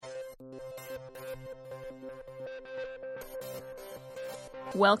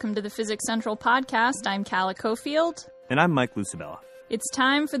Welcome to the Physics Central podcast. I'm Calla Cofield. And I'm Mike Lucibella. It's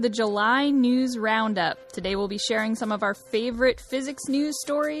time for the July News Roundup. Today we'll be sharing some of our favorite physics news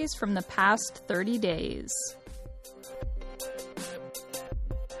stories from the past 30 days.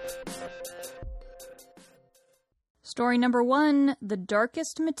 Story number 1, the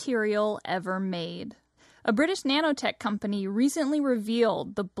darkest material ever made. A British nanotech company recently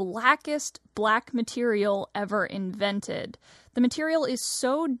revealed the blackest black material ever invented. The material is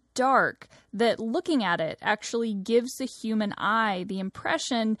so dark that looking at it actually gives the human eye the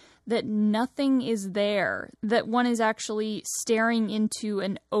impression that nothing is there, that one is actually staring into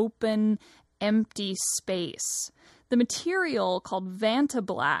an open, empty space. The material, called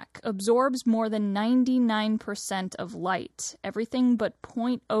Vantablack, absorbs more than 99% of light, everything but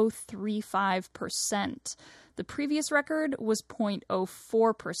 0.035%. The previous record was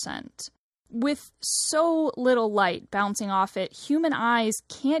 0.04%. With so little light bouncing off it, human eyes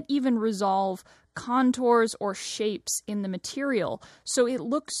can't even resolve contours or shapes in the material, so it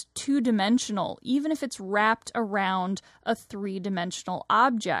looks two-dimensional, even if it's wrapped around a three-dimensional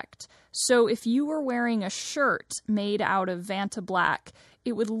object. So if you were wearing a shirt made out of Vantablack,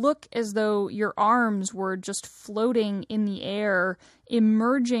 it would look as though your arms were just floating in the air,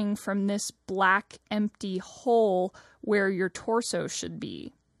 emerging from this black, empty hole where your torso should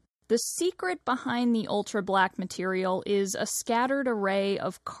be. The secret behind the ultra-black material is a scattered array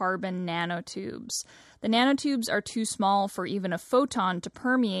of carbon nanotubes. The nanotubes are too small for even a photon to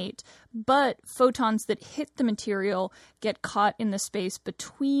permeate, but photons that hit the material get caught in the space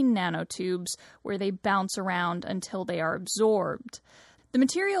between nanotubes, where they bounce around until they are absorbed. The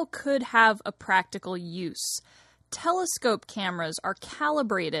material could have a practical use. Telescope cameras are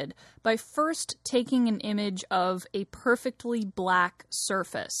calibrated by first taking an image of a perfectly black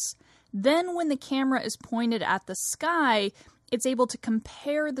surface. Then when the camera is pointed at the sky, it's able to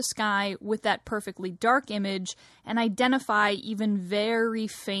compare the sky with that perfectly dark image and identify even very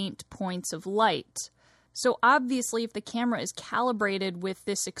faint points of light. So obviously, if the camera is calibrated with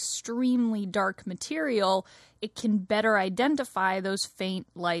this extremely dark material, it can better identify those faint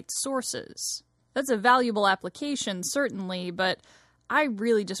light sources. That's a valuable application, certainly, but I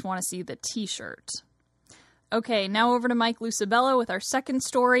really just want to see the t-shirt. Okay, now over to Mike Lucibella with our second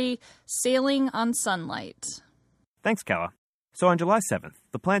story, Sailing on Sunlight. Thanks, Calla. So on July 7th,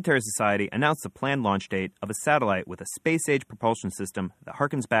 the Planetary Society announced the planned launch date of a satellite with a space-age propulsion system that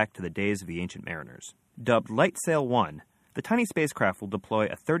harkens back to the days of the ancient mariners. Dubbed LightSail 1, the tiny spacecraft will deploy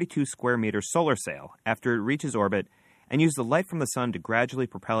a 32-square-meter solar sail after it reaches orbit and use the light from the sun to gradually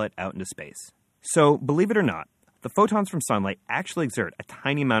propel it out into space. So, believe it or not, the photons from sunlight actually exert a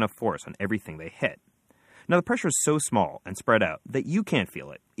tiny amount of force on everything they hit. Now, the pressure is so small and spread out that you can't feel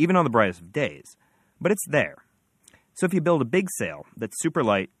it, even on the brightest of days, but it's there. So if you build a big sail that's super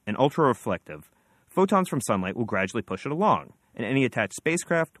light and ultra-reflective, photons from sunlight will gradually push it along, and any attached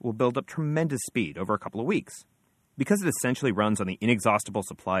spacecraft will build up tremendous speed over a couple of weeks. Because it essentially runs on the inexhaustible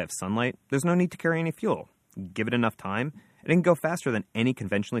supply of sunlight, there's no need to carry any fuel. Give it enough time, and it can go faster than any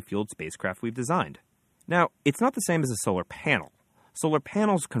conventionally fueled spacecraft we've designed. Now, it's not the same as a solar panel. Solar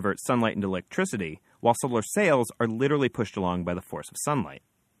panels convert sunlight into electricity, while solar sails are literally pushed along by the force of sunlight.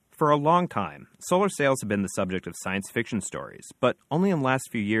 For a long time, solar sails have been the subject of science fiction stories, but only in the last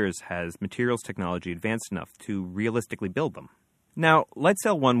few years has materials technology advanced enough to realistically build them. Now,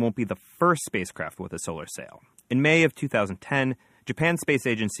 LightSail 1 won't be the first spacecraft with a solar sail. In May of 2010, Japan's space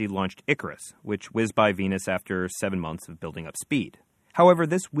agency launched Icarus, which whizzed by Venus after 7 months of building up speed. However,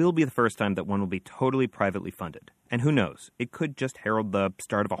 this will be the first time that one will be totally privately funded. And who knows, it could just herald the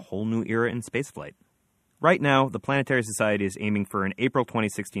start of a whole new era in spaceflight. Right now, the Planetary Society is aiming for an April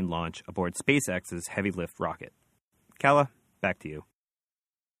 2016 launch aboard SpaceX's heavy lift rocket. Calla, back to you.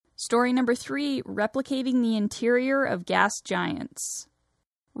 Story number 3, replicating the interior of gas giants.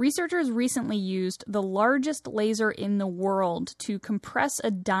 Researchers recently used the largest laser in the world to compress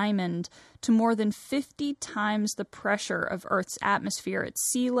a diamond to more than 50 times the pressure of Earth's atmosphere at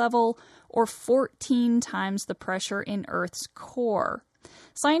sea level, or 14 times the pressure in Earth's core.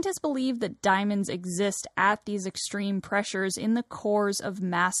 Scientists believe that diamonds exist at these extreme pressures in the cores of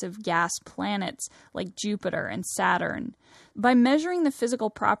massive gas planets like Jupiter and Saturn. By measuring the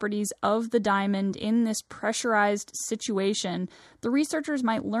physical properties of the diamond in this pressurized situation, the researchers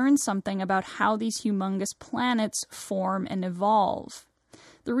might learn something about how these humongous planets form and evolve.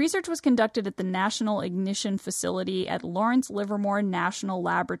 The research was conducted at the National Ignition Facility at Lawrence Livermore National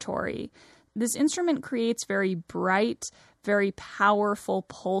Laboratory. This instrument creates very bright, very powerful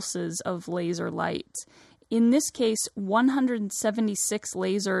pulses of laser light. In this case, 176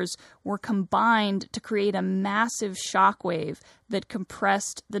 lasers were combined to create a massive shockwave that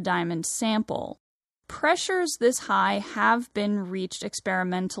compressed the diamond sample. Pressures this high have been reached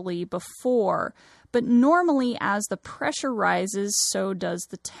experimentally before, but normally as the pressure rises, so does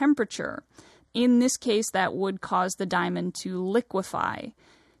the temperature. In this case, that would cause the diamond to liquefy.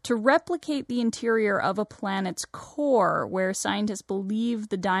 To replicate the interior of a planet's core, where scientists believe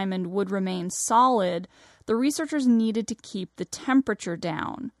the diamond would remain solid, the researchers needed to keep the temperature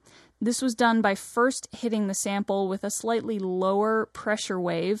down. This was done by first hitting the sample with a slightly lower pressure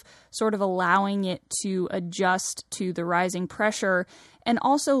wave, sort of allowing it to adjust to the rising pressure, and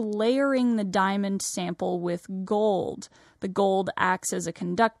also layering the diamond sample with gold. The gold acts as a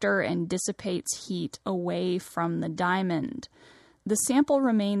conductor and dissipates heat away from the diamond. The sample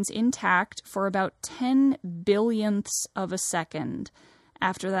remains intact for about 10 billionths of a second.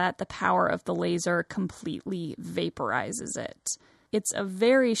 After that, the power of the laser completely vaporizes it. It's a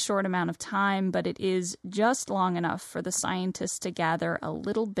very short amount of time, but it is just long enough for the scientists to gather a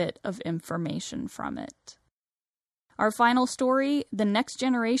little bit of information from it. Our final story, the next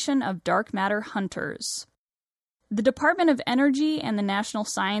generation of dark matter hunters. The Department of Energy and the National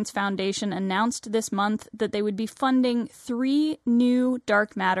Science Foundation announced this month that they would be funding 3 new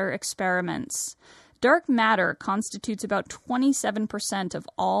dark matter experiments. Dark matter constitutes about 27% of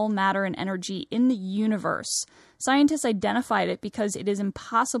all matter and energy in the universe. Scientists identified it because it is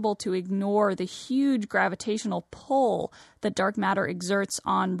impossible to ignore the huge gravitational pull that dark matter exerts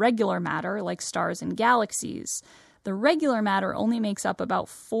on regular matter, like stars and galaxies. The regular matter only makes up about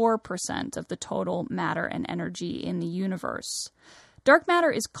 4% of the total matter and energy in the universe. Dark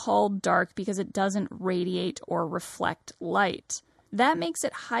matter is called dark because it doesn't radiate or reflect light. That makes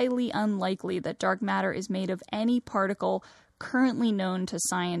it highly unlikely that dark matter is made of any particle currently known to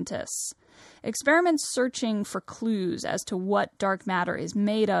scientists. Experiments searching for clues as to what dark matter is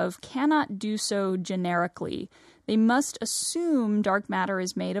made of cannot do so generically. They must assume dark matter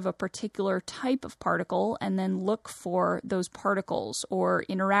is made of a particular type of particle and then look for those particles or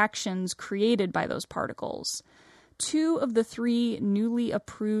interactions created by those particles. 2 of the 3 newly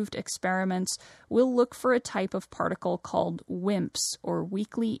approved experiments will look for a type of particle called WIMPs, or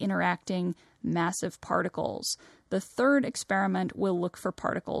weakly interacting massive particles. The 3rd experiment will look for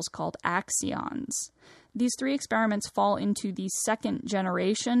particles called axions. These 3 experiments fall into the 2nd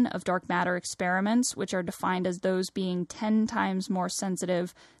generation of dark matter experiments, which are defined as those being 10 times more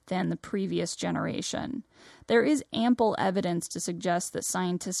sensitive than the previous generation. There is ample evidence to suggest that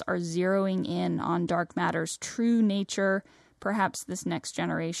scientists are zeroing in on dark matter's true nature. Perhaps this next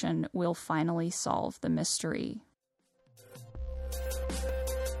generation will finally solve the mystery.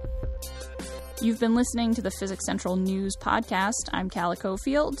 You've been listening to the Physics Central News podcast. I'm Calico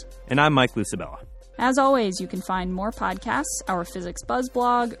Field. And I'm Mike Lucibella. As always, you can find more podcasts, our Physics Buzz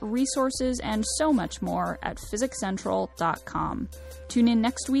blog, resources, and so much more at physicscentral.com. Tune in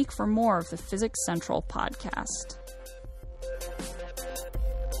next week for more of the Physics Central podcast.